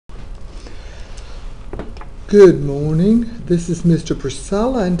Good morning, this is Mr.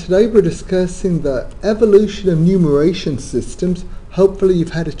 Precella, and today we're discussing the evolution of numeration systems. Hopefully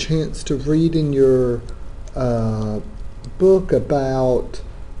you've had a chance to read in your book about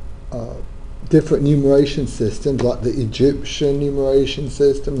different numeration systems like the Egyptian numeration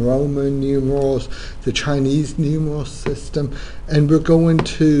system, Roman numerals, the Chinese numeral system, and we're going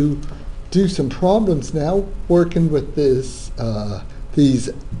to do some problems now working with these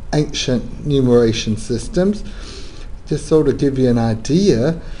ancient numeration systems. Just sort of give you an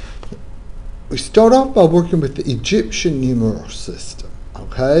idea, we start off by working with the Egyptian numeral system.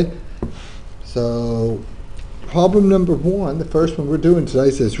 Okay, so problem number one, the first one we're doing today,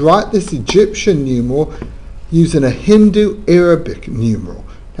 says write this Egyptian numeral using a Hindu Arabic numeral.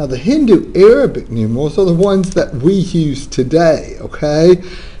 Now the Hindu Arabic numerals are the ones that we use today, okay?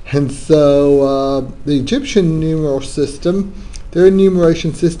 And so the Egyptian numeral system, their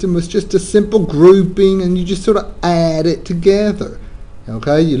enumeration system was just a simple grouping, and you just sort of add it together.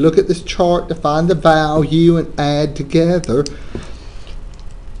 Okay, you look at this chart to find the value and add together.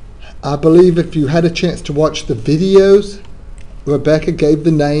 I believe if you had a chance to watch the videos, Rebecca gave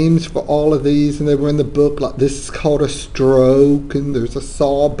the names for all of these, and they were in the book, like this is called a stroke, and there's a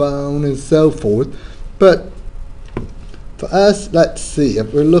sawbone, and so forth. But for us, let's see,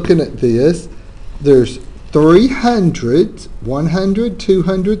 if we're looking at this, there's 300, 100,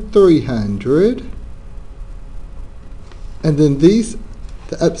 200, 300, and then these,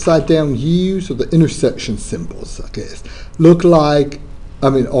 the upside down U's, or the intersection symbols, I guess, look like,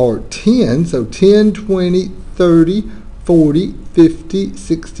 are 10, so 10, 20, 30, 40, 50,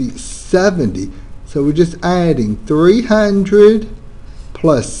 60, 70. So we're just adding 300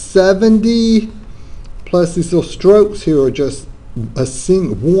 plus 70 plus these little strokes here are just a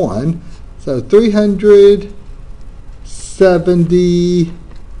single one. So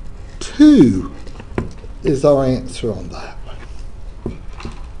 372 is our answer on that one.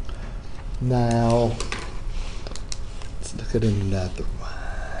 Now, let's look at another one.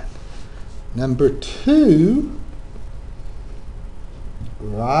 Number two,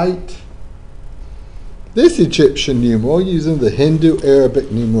 write this Egyptian numeral using the Hindu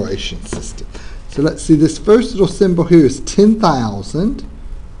Arabic numeration system. So let's see, this first little symbol here is 10,000.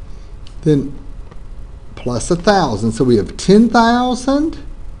 Then plus 1,000. So we have 10,000.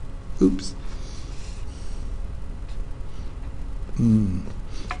 Oops. Can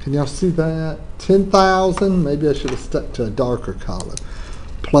y'all see that? 10,000. Maybe I should have stuck to a darker color.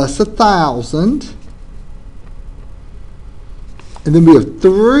 Plus 1,000. And then we have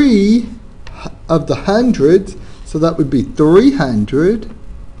 3 of the hundreds. So that would be 300.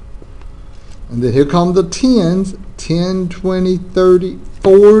 And then here come the tens. 10, 20, 30,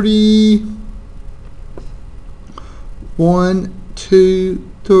 40, 1, 2,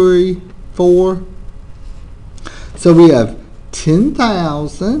 3, 4. So we have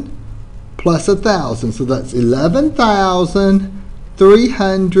 10,000 plus 1,000. So that's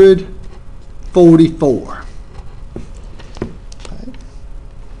 11,344. Okay.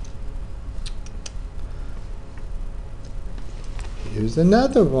 Here's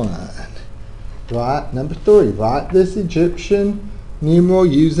another one. Right, number three, write this Egyptian numeral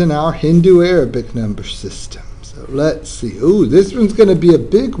using our Hindu Arabic number system. So let's see. Ooh, this one's going to be a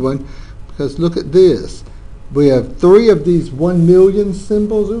big one because look at this. We have 3 of these 1 million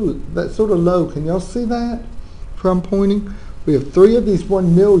symbols. Ooh, that's sort of low. Can y'all see that from pointing? We have 3 of these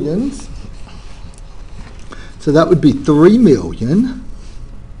 1 millions. So that would be 3 million.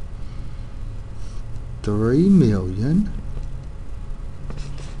 3 million.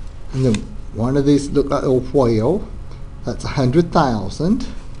 And then one of these look like a whale. That's 100,000.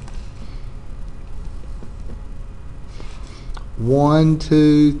 1,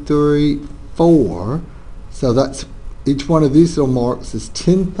 2, 3, 4. So that's each one of these little marks is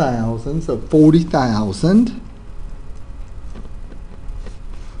 10,000. So 40,000.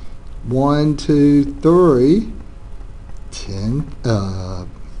 1, 2, 3, 10.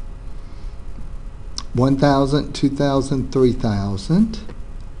 1,000, 2,000, 3,000.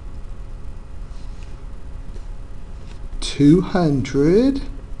 200,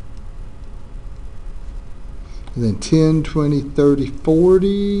 and then 10, 20, 30,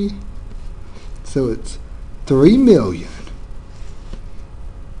 40. So it's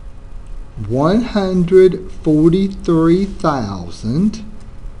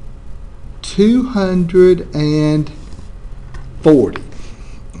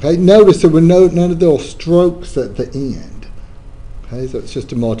Okay, notice there were none of those strokes at the end. Okay, so it's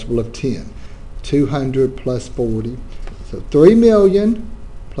just a multiple of 10. 200 plus 40. So 3 million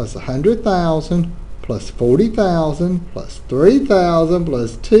plus 100,000 plus 40,000 plus 3,000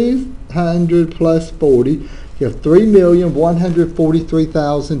 plus 200 plus 40. You have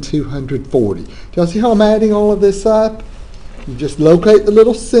 3,143,240. Do y'all see how I'm adding all of this up? You just locate the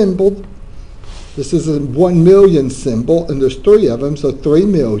little symbol. This is a 1 million symbol, and there's 3 of them, so 3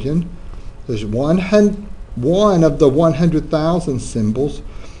 million. There's one of the 100,000 symbols,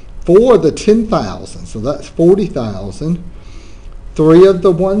 4 of the 10,000, so that's 40,000. 3 of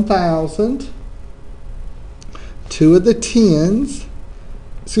the 1,000, 2 of the 10s,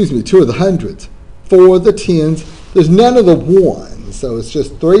 2 of the hundreds, 4 of the 10s. There's none of the 1s, so it's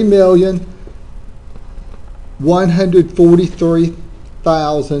just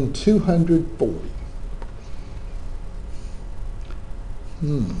 3,143,240.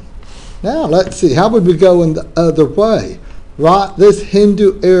 Now let's see, how would we go in the other way? Write this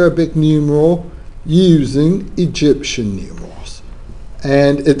Hindu-Arabic numeral using Egyptian numerals.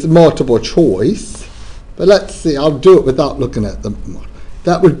 And it's multiple choice, but let's see, I'll do it without looking at them.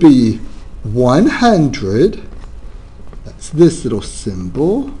 That would be 100, that's this little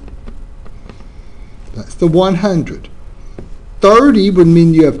symbol, that's the 100. 30 would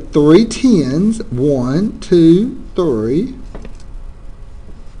mean you have 3 10s, 1, 2, 3,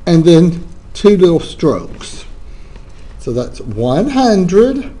 and then 2 little strokes. So that's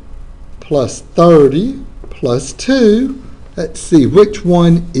 100 plus 30 plus 2. Let's see, which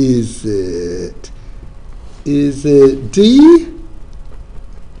one is it? Is it D?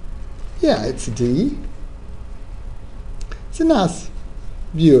 Yeah, it's D. It's a nice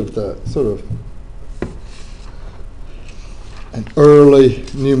view of the sort of an early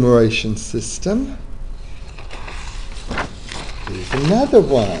numeration system. Here's another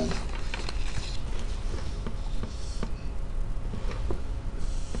one.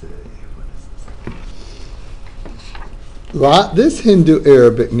 Write this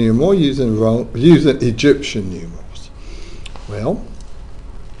Hindu-Arabic numeral using Egyptian numerals. Well,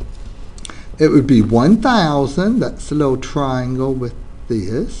 it would be 1,000, that's a little triangle with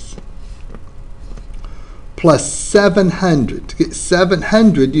this, plus 700. To get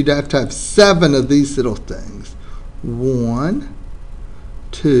 700, you'd have to have 7 of these little things. 1,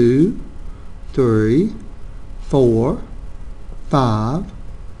 2, 3, 4, 5,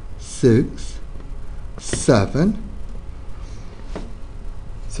 6, 7.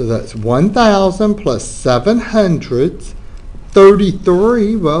 So that's 1,000 plus 700,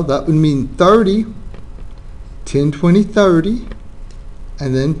 33, well, that would mean 30, 10, 20, 30,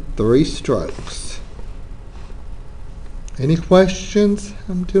 and then 3 strokes. Any questions?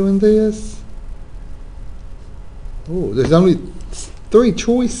 I'm doing this. Oh, there's only 3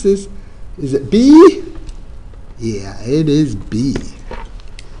 choices. Is it B? Yeah, it is B.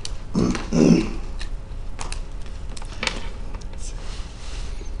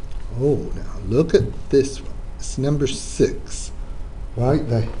 Oh, now look at this one. It's number 6. Right,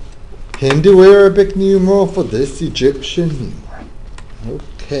 the Hindu-Arabic numeral for this Egyptian numeral.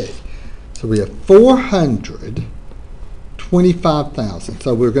 Okay, so we have 425,000.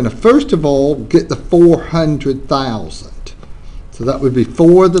 So we're going to first of all get the 400,000. So that would be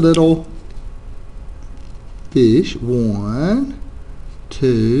 4 of the little fish. 1,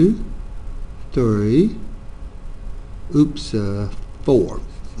 2, 3. Oops, 4.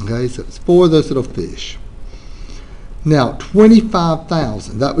 Okay, so it's 4 of those little fish. Now,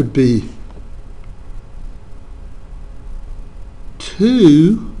 25,000, that would be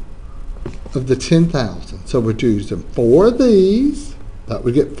 2 of the 10,000. So we're using 4 of these, that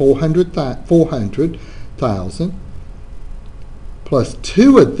would get 400,000, plus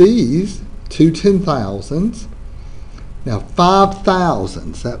 2 of these, 2 10,000s. Now,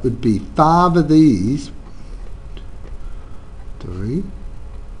 5,000s, that would be 5 of these, 3,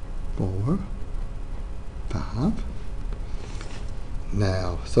 4, 5.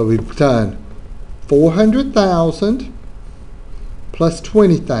 Now, so we've done 400,000 plus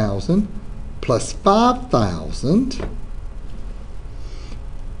 20,000 plus 5,000.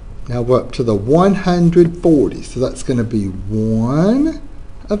 Now we're up to the 140. So that's going to be 1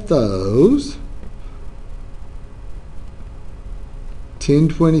 of those. 10,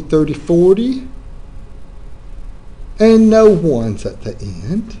 20, 30, 40. And no 1s at the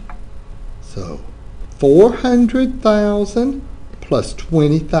end. So 400,000 plus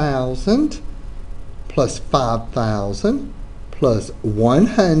 20,000 plus 5,000 plus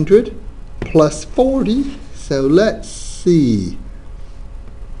 100 plus 40. So let's see.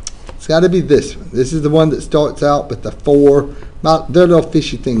 It's got to be this one. This is the one that starts out with the 4. Their little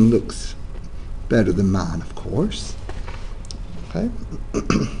fishy thing looks better than mine, of course. Okay.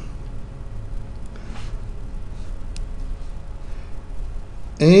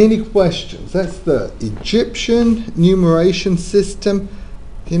 Any questions? That's the Egyptian numeration system.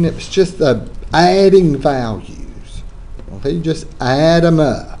 And it's just adding values. Okay, you just add them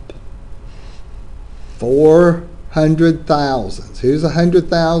up. 400,000. Here's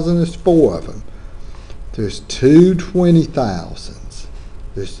 100,000. There's 4 of them. There's 2 20,000s.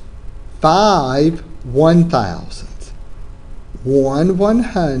 There's 5 1,000s. 1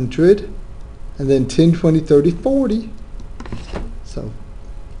 100, and then 10, 20, 30, 40. So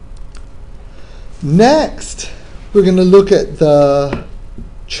next, we're going to look at the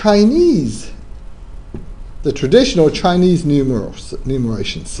Chinese, the traditional Chinese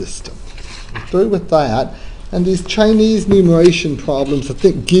numeration system. We're through with that. And these Chinese numeration problems, I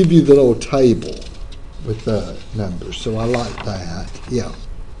think, give you the little table with the numbers. So I like that. Yeah.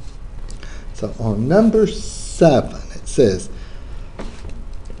 So on number 7, it says,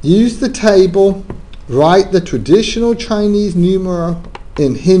 use the table, write the traditional Chinese numeral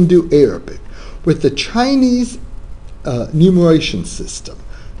in Hindu Arabic. With the Chinese numeration system,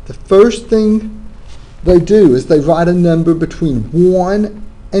 the first thing they do is they write a number between 1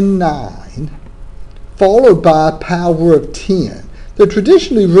 and 9, followed by a power of 10. They're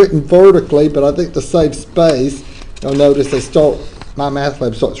traditionally written vertically, but I think to save space, you'll notice my math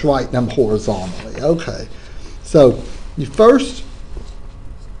lab starts writing them horizontally. Okay, so you first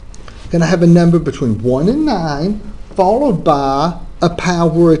going to have a number between 1 and 9, followed by a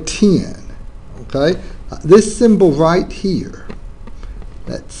power of 10. Okay, this symbol right here,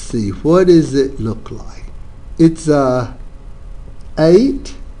 let's see, what does it look like? It's 8.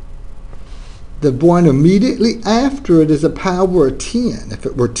 The one immediately after it is a power of 10. If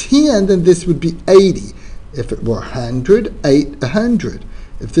it were 10, then this would be 80. If it were 100, 800.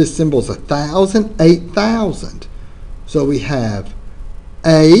 If this symbol is 1,000, 8,000. So we have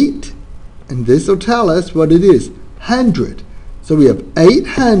 8, and this will tell us what it is, 100. So we have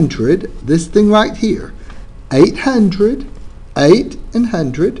 800, this thing right here, 800, 8 and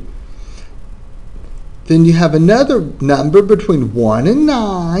 100. Then you have another number between 1 and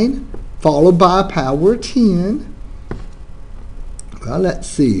 9, followed by a power of 10. Well, let's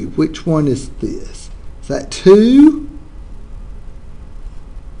see, which one is this? Is that 2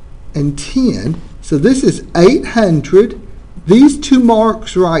 and 10? So this is 800. These 2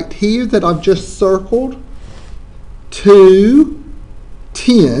 marks right here that I've just circled, 2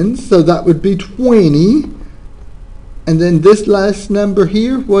 10s, so that would be 20. And then this last number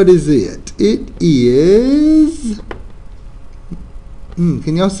here, what is it? It is,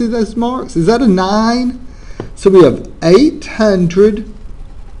 can y'all see those marks? Is that a 9? So we have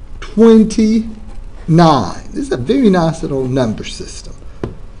 829. This is a very nice little number system.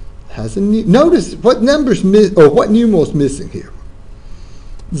 Notice what numbers what numerals missing here?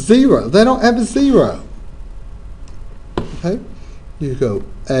 0. They don't have a 0. Okay, you go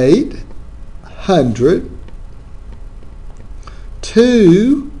 800,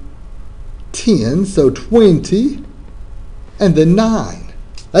 2 10, so 20, and then 9.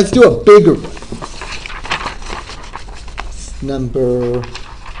 Let's do a bigger one. Number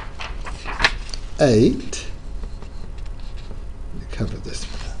 8. Let me cover this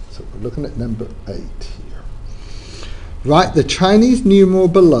one up. So we're looking at number 8 here. Write the Chinese numeral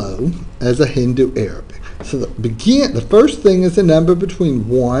below as a Hindu Arabic. So the first thing is a number between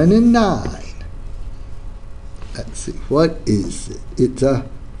 1 and 9. Let's see, what is it? It's a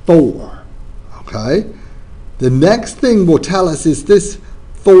 4. Okay. The next thing will tell us, is this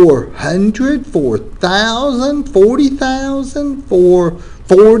 400, 4,000, 40,000,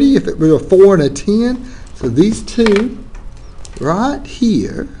 440 if it were a 4 and a 10. So these 2 right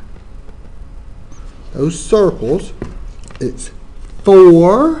here, those circles, it's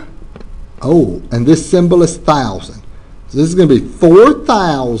 4. Oh, and this symbol is 1,000. So this is going to be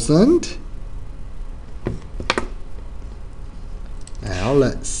 4,000. Now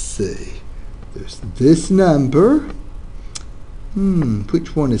let's see. There's this number.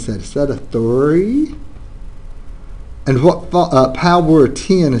 Which one is that? Is that a 3? And what power of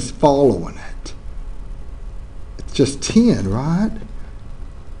 10 is following it? It's just 10, right?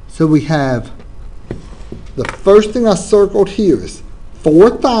 So we have, the first thing I circled here is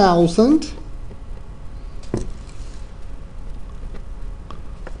 4,000.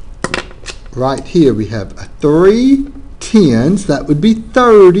 Right here we have a 3 10s, that would be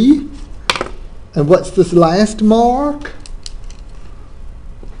 30. And what's this last mark?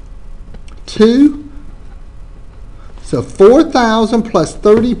 2. So 4,000 plus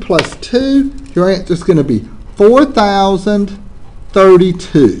 30 plus 2, your answer is going to be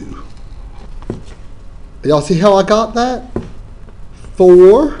 4,032. Y'all see how I got that?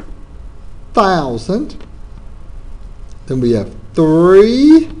 4,000. Then we have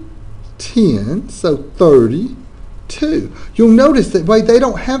 3 tens, so 32. You'll notice that they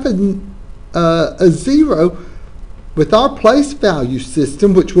don't have a 0 with our place value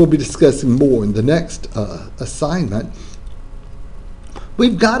system, which we'll be discussing more in the next assignment.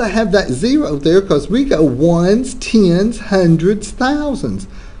 We've got to have that 0 there because we go ones, tens, hundreds, thousands.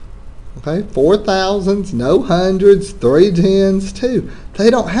 Okay, 4 thousands, no hundreds, 3 tens, 2. They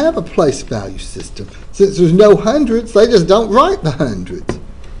don't have a place value system. Since there's no hundreds, they just don't write the hundreds.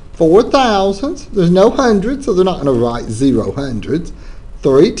 4 thousands, there's no hundreds, so they're not going to write 0 hundreds.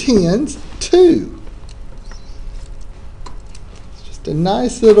 3 tens, 2. It's just a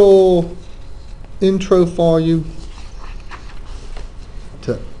nice little intro for you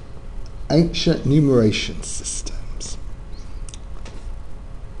to ancient numeration systems.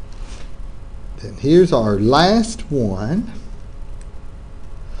 Then here's our last one.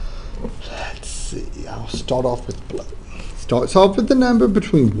 Let's see, I'll start off with blue. Starts off with the number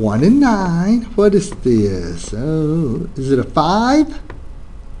between 1 and 9. What is this? Oh, is it a 5?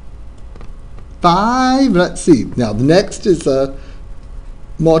 5, let's see. Now the next is a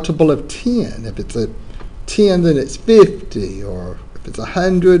multiple of 10. If it's a 10, then it's 50, or if it's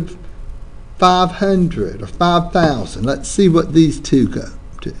 100, 500, or 5,000. Let's see what these two go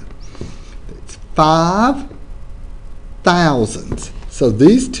to. It's 5,000. So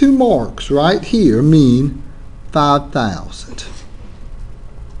these two marks right here mean 5,000.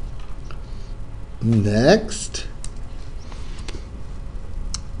 Next,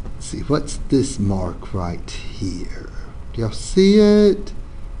 let's see, what's this mark right here? Do y'all see it?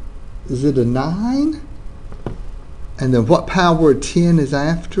 Is it a 9? And then what power of 10 is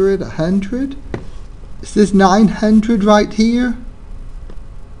after it? 100? Is this 900 right here?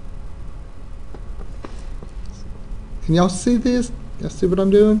 Can y'all see this? Y'all see what I'm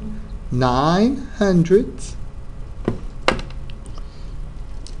doing? 900s.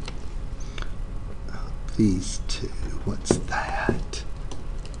 These two, what's that?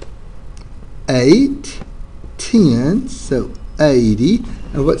 8 tens, so 80.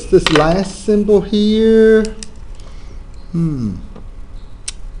 And what's this last symbol here? Is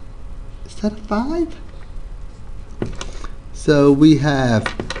that a 5? So we have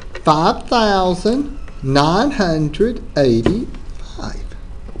 5,985.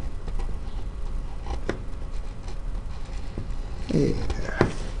 There.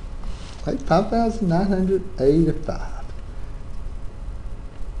 Like 5,985.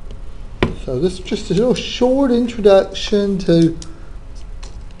 So this is just a little short introduction to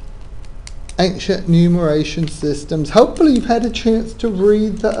ancient numeration systems. Hopefully you've had a chance to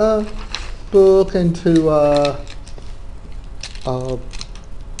read the book and to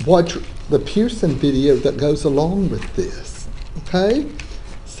watch the Pearson video that goes along with this. Okay?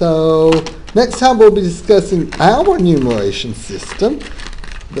 So next time we'll be discussing our numeration system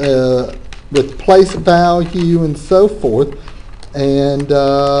with place value and so forth. And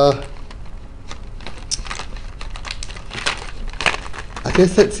I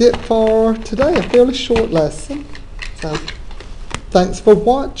guess that's it for today. A fairly short lesson. So thanks for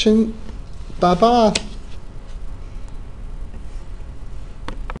watching. Bye-bye.